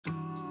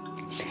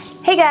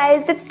Hey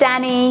guys, it's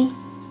Danny.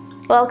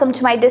 Welcome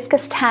to my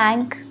discus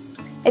tank.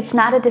 It's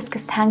not a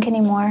discus tank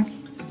anymore.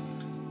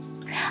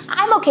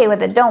 I'm okay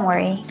with it, don't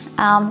worry.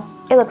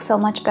 It looks so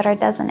much better,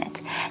 doesn't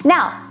it?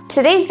 Now,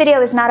 today's video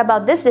is not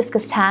about this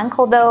discus tank,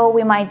 although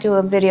we might do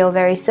a video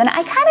very soon.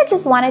 I kind of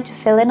just wanted to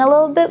fill in a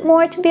little bit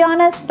more, to be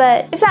honest,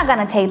 but it's not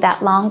gonna take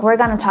that long. We're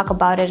gonna talk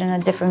about it in a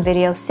different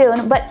video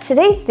soon. But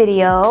today's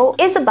video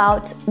is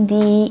about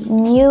the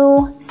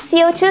new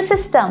CO2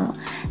 system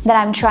that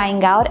I'm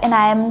trying out, and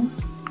I'm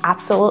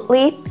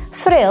absolutely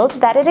thrilled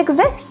that it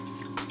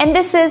exists. And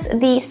this is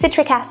the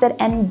citric acid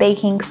and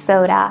baking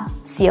soda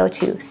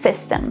CO2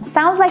 system.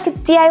 Sounds like it's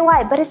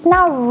DIY, but it's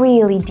not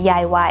really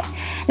DIY.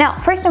 Now,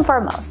 first and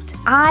foremost,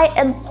 I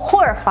am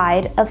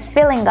horrified of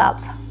filling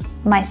up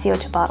my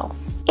CO2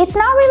 bottles. It's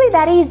not really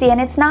that easy, and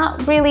it's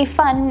not really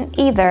fun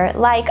either.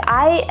 Like,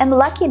 I am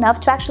lucky enough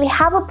to actually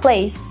have a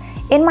place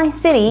in my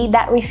city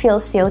that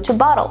refills CO2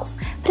 bottles,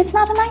 but it's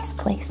not a nice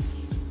place.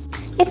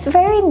 It's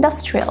very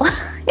industrial.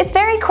 It's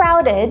very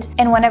crowded,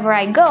 and whenever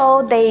I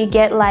go, they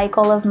get like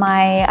all of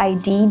my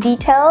ID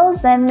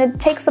details, and it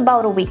takes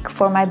about a week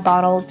for my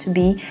bottle to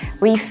be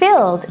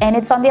refilled, and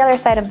it's on the other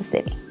side of the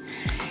city.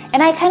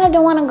 And I kind of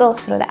don't want to go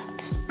through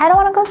that. I don't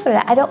want to go through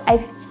that.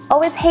 I've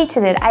always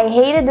hated it. I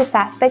hated this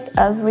aspect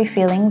of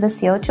refilling the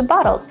CO2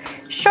 bottles.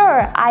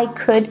 Sure, I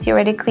could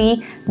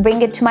theoretically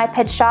bring it to my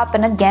pet shop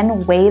and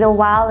again wait a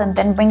while and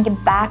then bring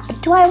it back,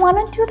 but do I want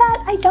to do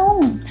that? I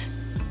don't.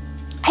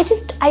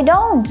 I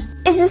don't.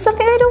 It's just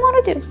something I don't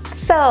want to do.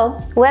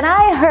 So when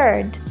I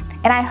heard,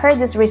 and I heard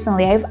this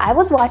recently, I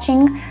was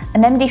watching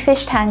an MD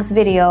Fish Tank's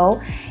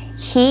video.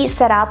 He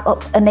set up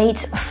an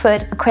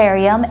 8-foot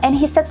aquarium, and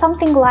he said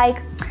something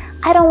like,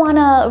 I don't want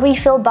to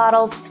refill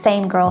bottles.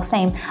 Same girl,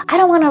 same. I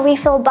don't want to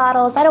refill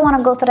bottles. I don't want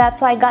to go through that.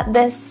 So I got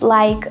this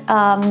like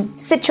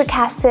citric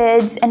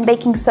acid and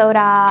baking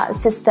soda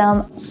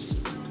system.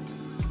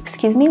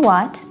 Excuse me,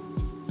 what?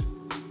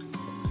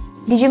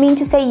 Did you mean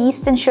to say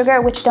yeast and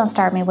sugar? Which, don't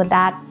start me with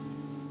that.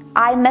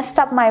 I messed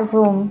up my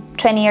room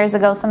 20 years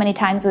ago so many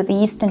times with the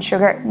yeast and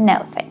sugar.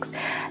 No, thanks.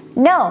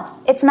 No,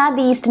 it's not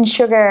the yeast and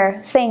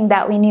sugar thing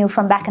that we knew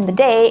from back in the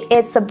day.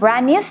 It's a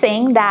brand new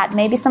thing that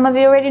maybe some of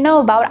you already know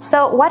about.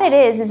 So what it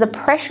is a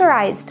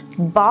pressurized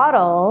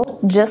bottle,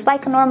 just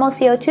like a normal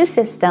CO2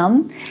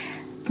 system,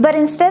 but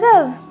instead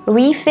of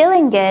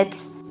refilling it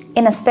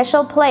in a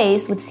special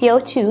place with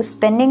CO2,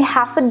 spending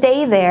half a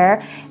day there,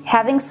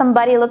 having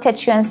somebody look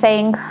at you and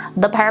saying,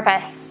 the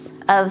purpose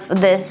of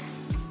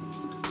this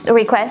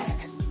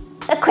request,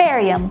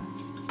 aquarium.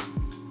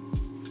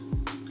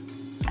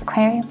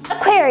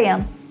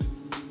 Aquarium.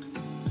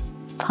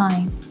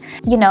 Fine.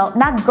 You know,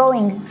 not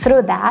going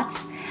through that,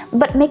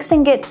 but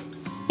mixing it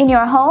in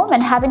your home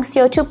and having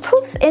CO2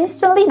 poof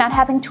instantly, not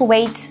having to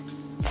wait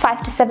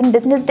 5 to 7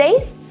 business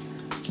days.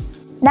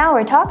 Now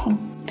we're talking.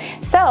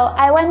 So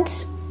I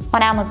went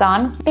on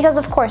Amazon, because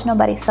of course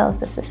nobody sells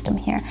the system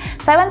here.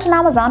 So I went on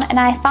Amazon and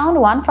I found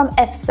one from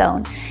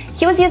F-Zone.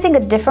 He was using a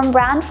different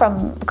brand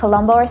from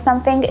Colombo or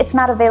something. It's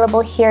not available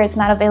here, it's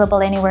not available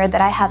anywhere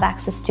that I have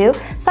access to.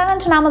 So I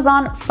went on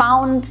Amazon,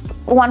 found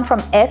one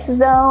from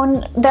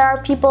F-Zone. There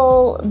are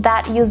people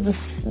that use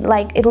this,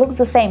 like, it looks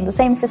the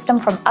same system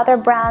from other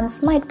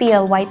brands, might be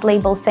a white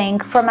label thing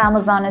from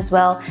Amazon as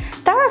well.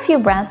 There are a few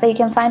brands that you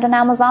can find on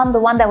Amazon. The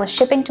one that was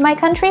shipping to my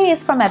country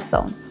is from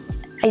F-Zone.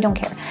 I don't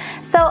care.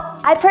 So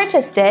I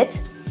purchased it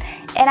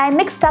and I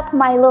mixed up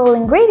my little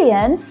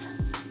ingredients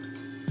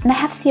and I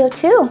have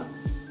CO2.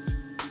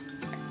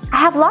 I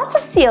have lots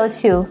of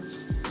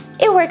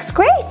CO2. It works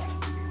great.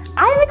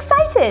 I'm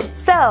excited.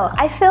 So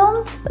I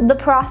filmed the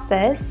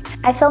process.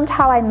 I filmed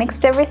how I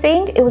mixed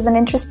everything. It was an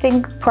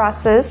interesting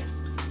process,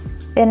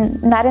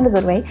 not in the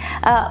good way,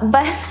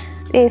 but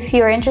if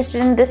you're interested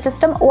in this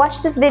system,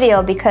 watch this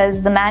video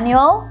because the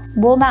manual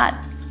will not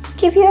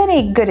give you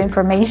any good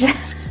information.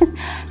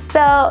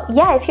 So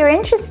yeah, if you're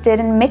interested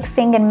in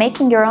mixing and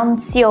making your own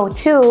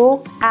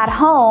CO2 at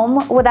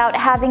home without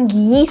having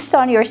yeast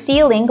on your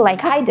ceiling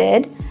like I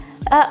did,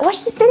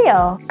 watch this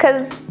video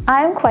because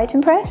I'm quite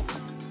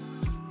impressed.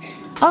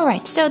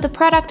 Alright, so the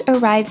product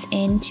arrives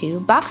in 2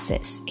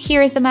 boxes.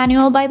 Here is the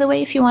manual, by the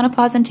way, if you want to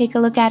pause and take a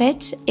look at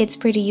it. It's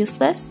pretty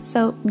useless,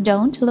 so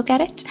don't look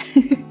at it.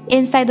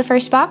 Inside the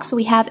first box,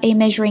 we have a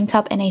measuring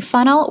cup and a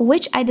funnel,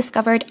 which I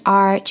discovered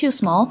are too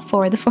small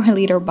for the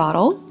 4-liter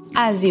bottle,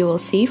 as you will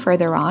see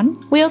further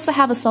on. We also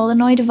have a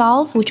solenoid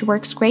valve, which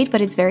works great, but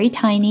it's very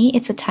tiny.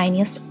 It's the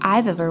tiniest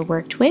I've ever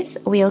worked with.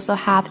 We also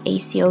have a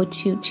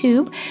CO2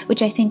 tube,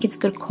 which I think is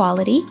good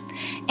quality.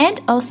 And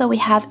also we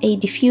have a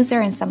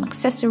diffuser and some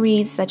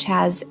accessories, such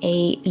as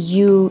a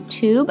U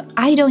tube.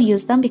 I don't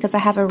use them because I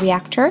have a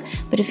reactor,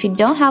 but if you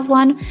don't have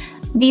one,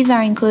 these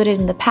are included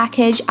in the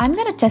package. I'm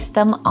gonna test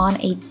them on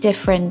a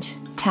different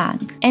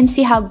tank and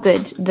see how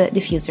good the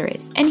diffuser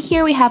is. And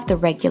here we have the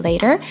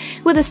regulator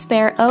with a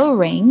spare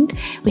O-ring.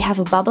 We have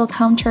a bubble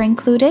counter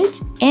included,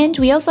 and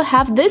we also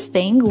have this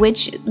thing,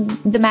 which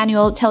the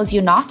manual tells you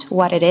not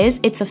what it is.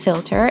 It's a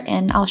filter,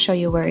 and I'll show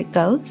you where it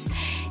goes.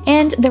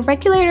 And the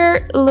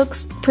regulator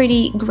looks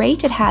pretty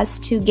great. It has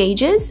 2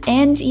 gauges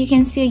and you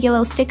can see a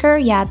yellow sticker.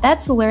 Yeah,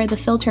 that's where the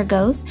filter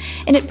goes,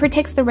 and it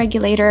protects the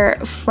regulator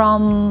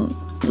from,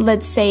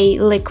 let's say,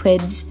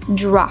 liquid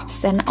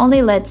drops and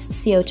only lets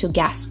CO2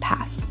 gas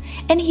pass.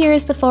 And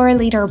here's the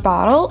 4-liter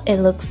bottle. It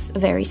looks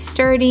very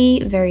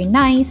sturdy, very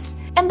nice.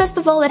 And best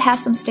of all, it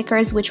has some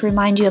stickers which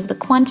remind you of the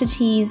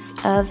quantities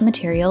of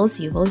materials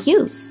you will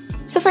use.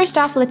 So first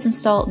off, let's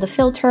install the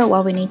filter.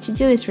 What we need to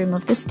do is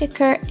remove the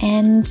sticker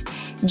and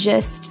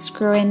just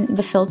screw in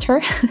the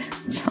filter.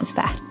 Sounds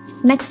bad.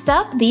 Next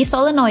up, the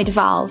solenoid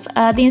valve.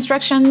 The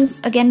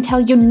instructions again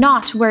tell you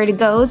not where it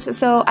goes,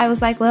 so I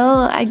was like,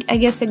 well, I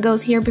guess it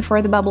goes here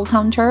before the bubble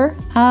counter.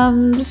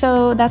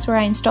 So that's where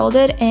I installed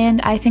it,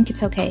 and I think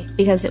it's okay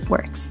because it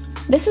works.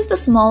 This is the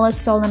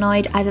smallest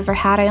solenoid I've ever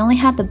had. I only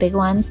had the big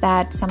ones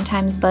that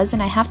sometimes buzz,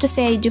 and I have to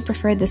say I do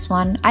prefer this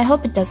one. I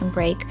hope it doesn't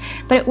break,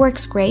 but it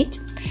works great.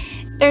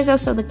 There's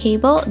also the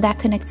cable that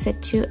connects it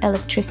to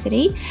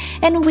electricity,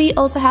 and we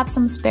also have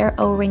some spare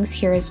O-rings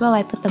here as well.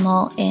 I put them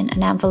all in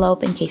an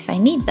envelope in case I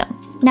need them.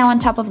 Now on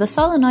top of the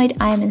solenoid,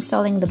 I am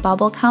installing the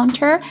bubble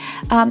counter.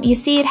 You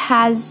see it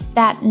has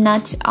that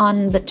nut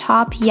on the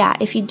top. Yeah,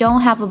 if you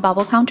don't have a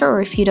bubble counter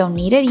or if you don't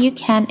need it, you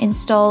can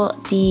install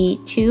the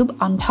tube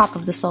on top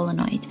of the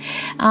solenoid.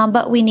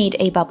 But we need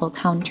a bubble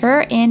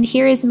counter, and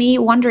here is me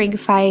wondering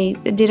if I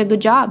did a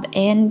good job,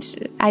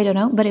 and I don't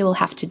know, but it will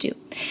have to do.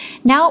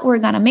 Now we're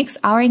gonna mix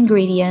our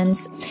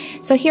ingredients.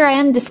 So here I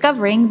am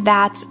discovering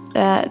that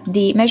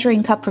the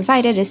measuring cup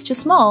provided is too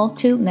small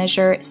to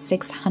measure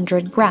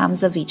 600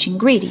 grams of each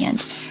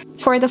ingredient.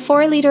 For the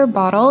 4-liter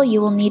bottle,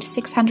 you will need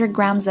 600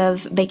 grams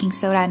of baking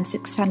soda and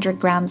 600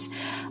 grams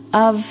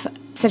of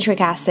citric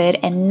acid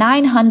and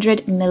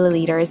 900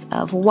 milliliters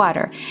of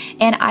water.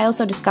 And I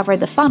also discovered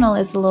the funnel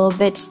is a little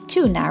bit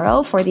too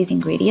narrow for these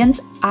ingredients.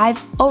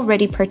 I've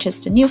already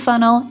purchased a new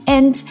funnel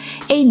and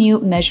a new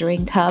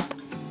measuring cup.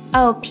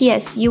 Oh,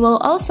 P.S. You will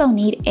also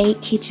need a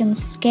kitchen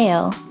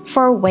scale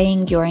for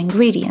weighing your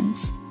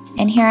ingredients.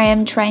 And here I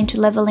am trying to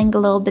leveling a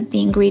little bit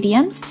the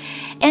ingredients.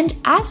 And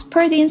as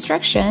per the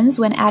instructions,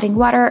 when adding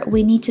water,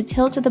 we need to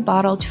tilt the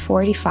bottle to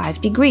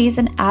 45 degrees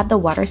and add the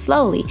water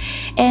slowly.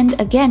 And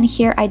again,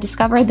 here I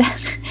discovered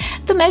that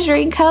the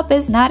measuring cup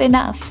is not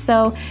enough.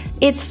 So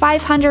it's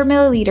 500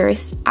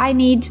 milliliters. I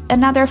need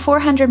another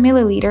 400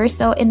 milliliters.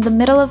 So in the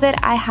middle of it,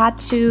 I had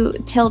to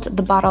tilt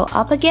the bottle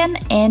up again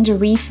and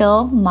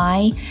refill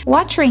my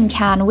watering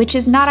can, which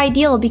is not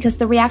ideal because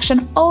the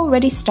reaction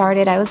already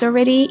started. I was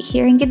already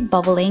hearing it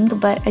bubbling,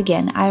 but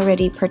again, I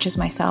already purchased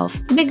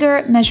myself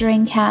bigger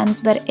measuring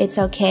cans, but it's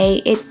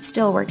okay. It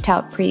still worked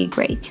out pretty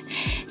great.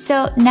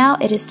 So now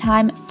it is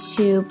time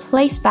to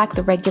place back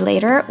the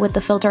regulator with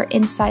the filter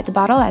inside the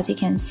bottle, as you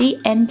can see,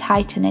 and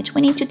tighten it.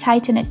 We need to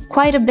tighten it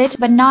quite a bit,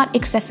 but not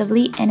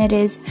excessively, and it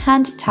is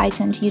hand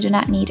tightened. You do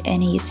not need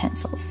any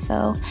utensils,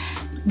 so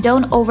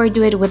don't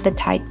overdo it with the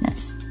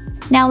tightness.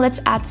 Now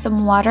let's add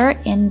some water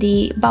in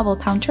the bubble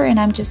counter, and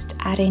I'm just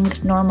adding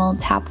normal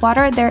tap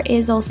water. There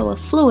is also a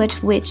fluid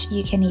which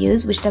you can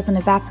use, which doesn't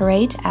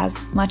evaporate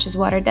as much as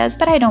water does,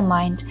 but I don't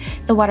mind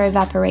the water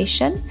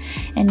evaporation.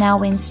 And now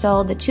we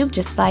install the tube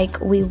just like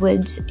we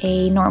would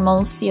a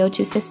normal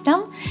CO2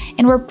 system,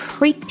 and we're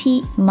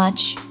pretty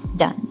much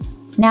done.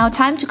 Now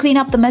time to clean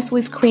up the mess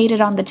we've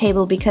created on the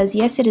table, because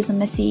yes, it is a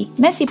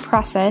messy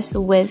process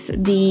with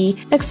the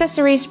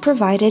accessories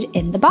provided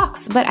in the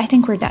box, but I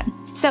think we're done.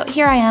 So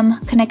here I am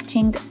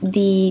connecting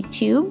the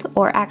tube,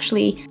 or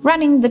actually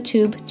running the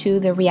tube to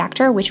the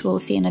reactor, which we'll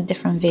see in a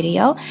different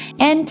video,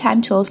 and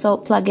time to also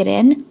plug it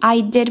in.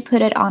 I did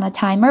put it on a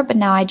timer, but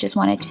now I just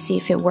wanted to see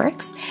if it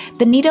works.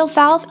 The needle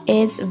valve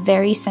is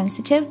very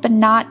sensitive, but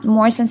not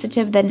more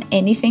sensitive than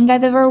anything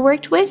I've ever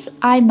worked with.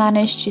 I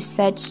managed to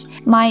set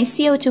my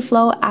CO2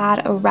 flow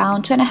at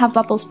around 2.5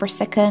 bubbles per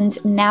second.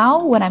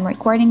 Now, when I'm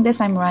recording this,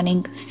 I'm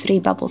running 3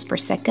 bubbles per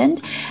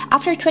second.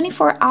 After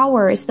 24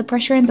 hours, the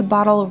pressure in the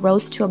bottle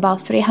rose to about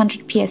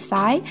 300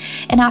 psi,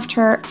 and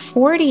after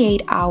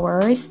 48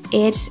 hours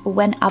it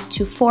went up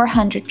to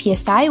 400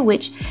 psi,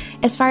 which,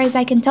 as far as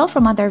I can tell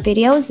from other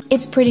videos,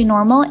 it's pretty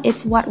normal.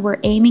 It's what we're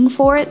aiming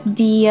for.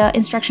 The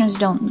instructions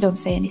don't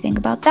say anything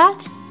about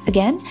that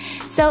again.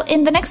 So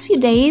in the next few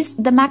days,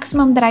 the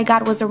maximum that I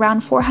got was around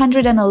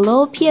 400 and a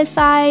little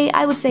psi.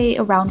 I would say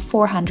around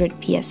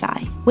 400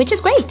 psi, which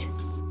is great.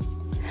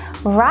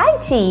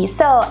 Righty,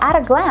 so at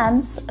a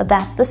glance,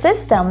 that's the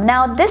system.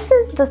 Now this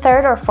is the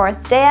 3rd or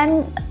 4th day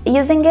I'm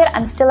using it.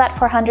 I'm still at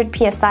 400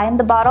 psi in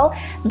the bottle.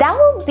 That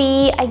will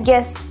be, I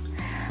guess,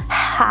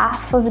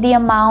 half of the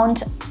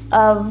amount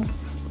of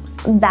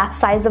that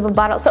size of a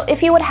bottle. So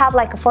if you would have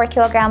like a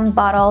 4-kilogram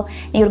bottle,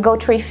 you would go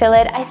to refill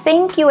it, I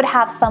think you would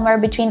have somewhere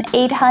between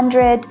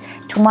 800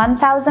 to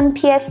 1000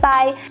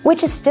 psi,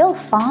 which is still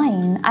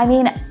fine. I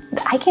mean,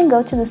 I can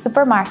go to the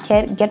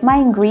supermarket, get my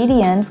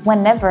ingredients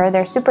whenever,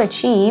 they're super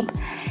cheap,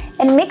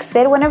 and mix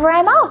it whenever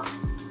I'm out.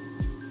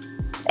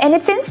 And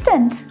it's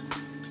instant.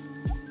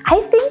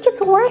 I think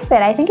it's worth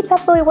it. I think it's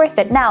absolutely worth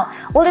it. Now,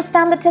 will it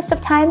stand the test of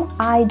time?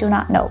 I do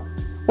not know.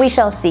 We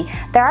shall see.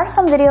 There are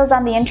some videos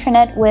on the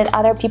internet with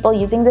other people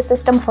using the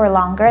system for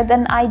longer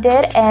than I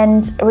did,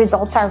 and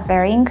results are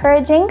very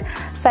encouraging,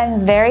 so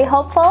I'm very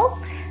hopeful.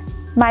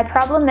 My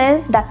problem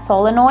is that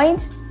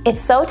solenoid.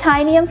 It's so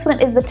tiny and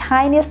it's the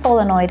tiniest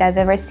solenoid I've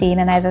ever seen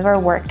and I've ever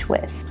worked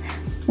with.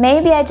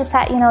 Maybe I just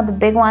had, the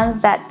big ones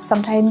that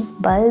sometimes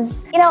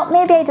buzz.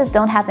 Maybe I just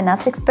don't have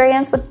enough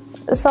experience with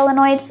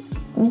solenoids,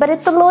 but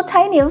it's a little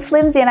tiny and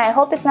flimsy, and I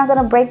hope it's not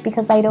gonna break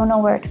because I don't know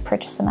where to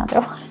purchase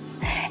another one.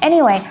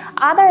 Anyway,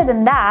 other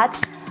than that,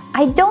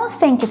 I don't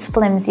think it's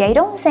flimsy. I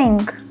don't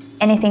think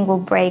anything will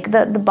break.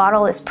 The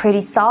bottle is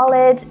pretty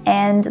solid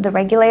and the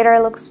regulator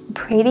looks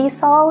pretty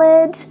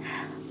solid.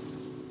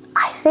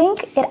 I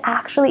think it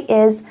actually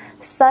is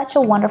such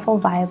a wonderful,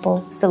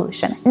 viable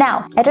solution.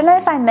 Now, I don't know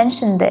if I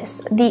mentioned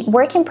this. The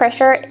working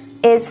pressure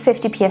is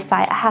 50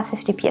 psi. I have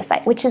 50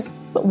 psi, which is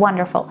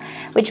wonderful,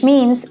 which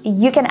means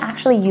you can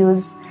actually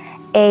use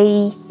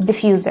a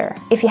diffuser.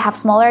 If you have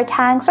smaller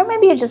tanks, or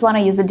maybe you just want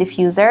to use a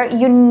diffuser,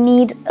 you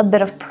need a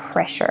bit of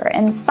pressure.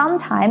 And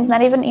sometimes,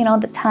 not even,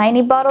 the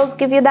tiny bottles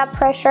give you that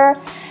pressure.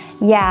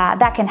 Yeah,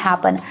 that can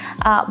happen.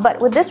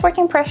 But with this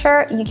working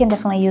pressure, you can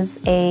definitely use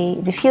a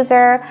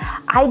diffuser.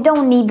 I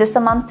don't need this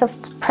amount of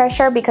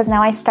pressure because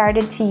now I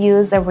started to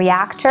use a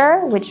reactor,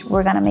 which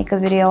we're gonna make a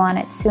video on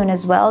it soon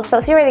as well. So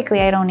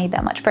theoretically, I don't need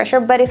that much pressure.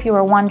 But if you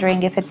were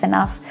wondering if it's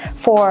enough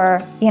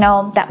for,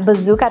 that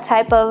bazooka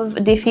type of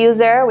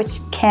diffuser, which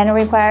can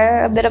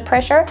require a bit of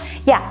pressure,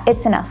 yeah,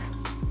 it's enough.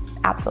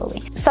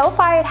 Absolutely. So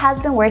far, it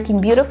has been working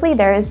beautifully.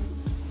 There's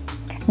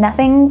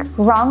nothing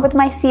wrong with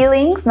my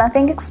ceilings,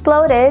 nothing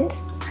exploded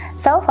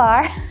so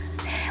far.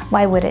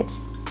 Why would it?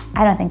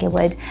 I don't think it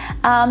would.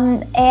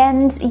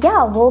 And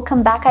yeah, we'll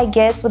come back, I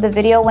guess, with a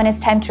video when it's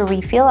time to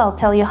refill. I'll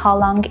tell you how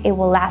long it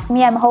will last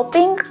me. I'm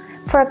hoping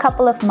for a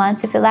couple of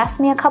months. If it lasts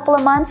me a couple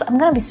of months, I'm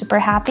gonna be super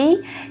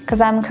happy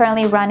because I'm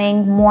currently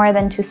running more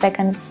than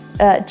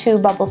 2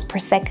 bubbles per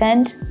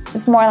second.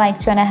 It's more like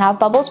 2.5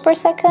 bubbles per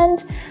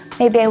second.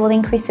 Maybe I will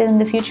increase it in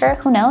the future,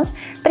 who knows?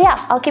 But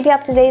yeah, I'll keep you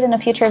up to date in a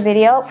future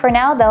video. For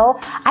now though,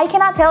 I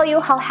cannot tell you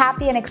how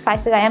happy and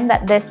excited I am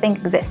that this thing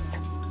exists.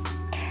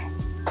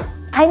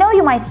 I know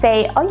you might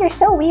say, oh, you're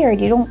so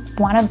weird, you don't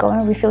want to go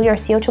and refill your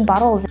CO2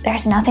 bottles.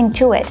 There's nothing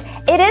to it.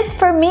 It is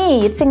for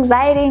me, it's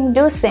anxiety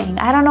inducing.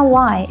 I don't know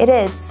why, it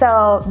is.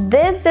 So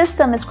this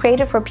system is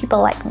created for people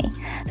like me.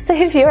 So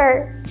if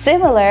you're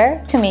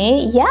similar to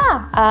me,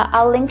 yeah,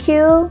 I'll link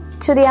you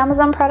to the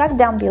Amazon product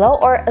down below,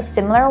 or a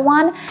similar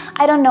one.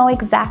 I don't know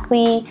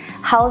exactly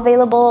how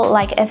available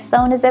like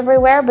F-Zone is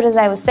everywhere, but as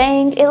I was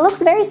saying, it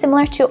looks very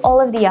similar to all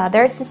of the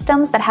other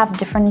systems that have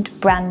different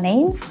brand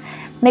names.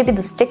 Maybe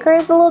the sticker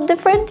is a little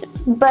different,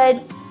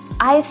 but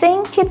I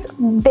think it's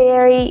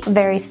very,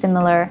 very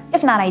similar,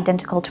 if not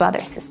identical to other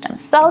systems.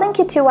 So I'll link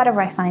you to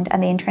whatever I find on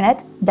the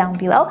internet down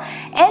below.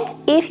 And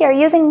if you're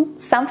using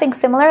something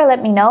similar,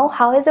 let me know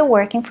how is it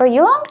working for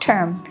you long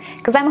term,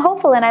 because I'm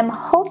hopeful and I'm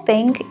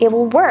hoping it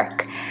will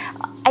work.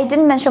 I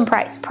didn't mention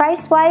price.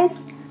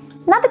 Price-wise,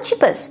 not the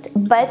cheapest,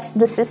 but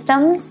the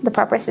systems, the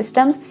proper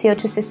systems, the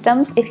CO2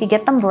 systems, if you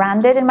get them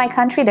branded in my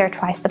country, they're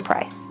twice the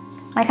price.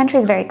 My country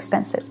is very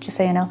expensive, just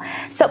so you know.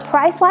 So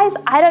price-wise,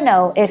 I don't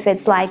know if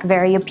it's like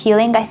very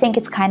appealing. I think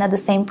it's kind of the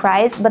same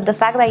price, but the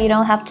fact that you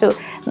don't have to,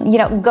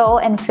 go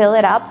and fill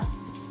it up,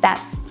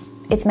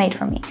 it's made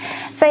for me.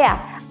 So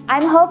yeah,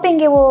 I'm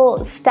hoping it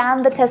will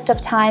stand the test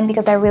of time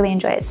because I really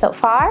enjoy it so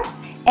far.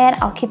 And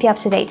I'll keep you up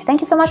to date. Thank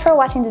you so much for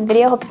watching this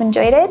video. Hope you've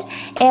enjoyed it.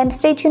 And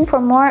stay tuned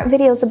for more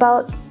videos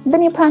about the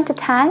new planted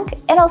tank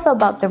and also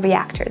about the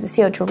reactor, the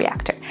CO2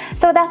 reactor.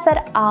 So with that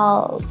said,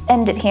 I'll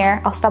end it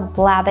here. I'll stop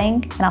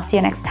blabbing and I'll see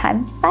you next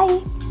time.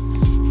 Bye.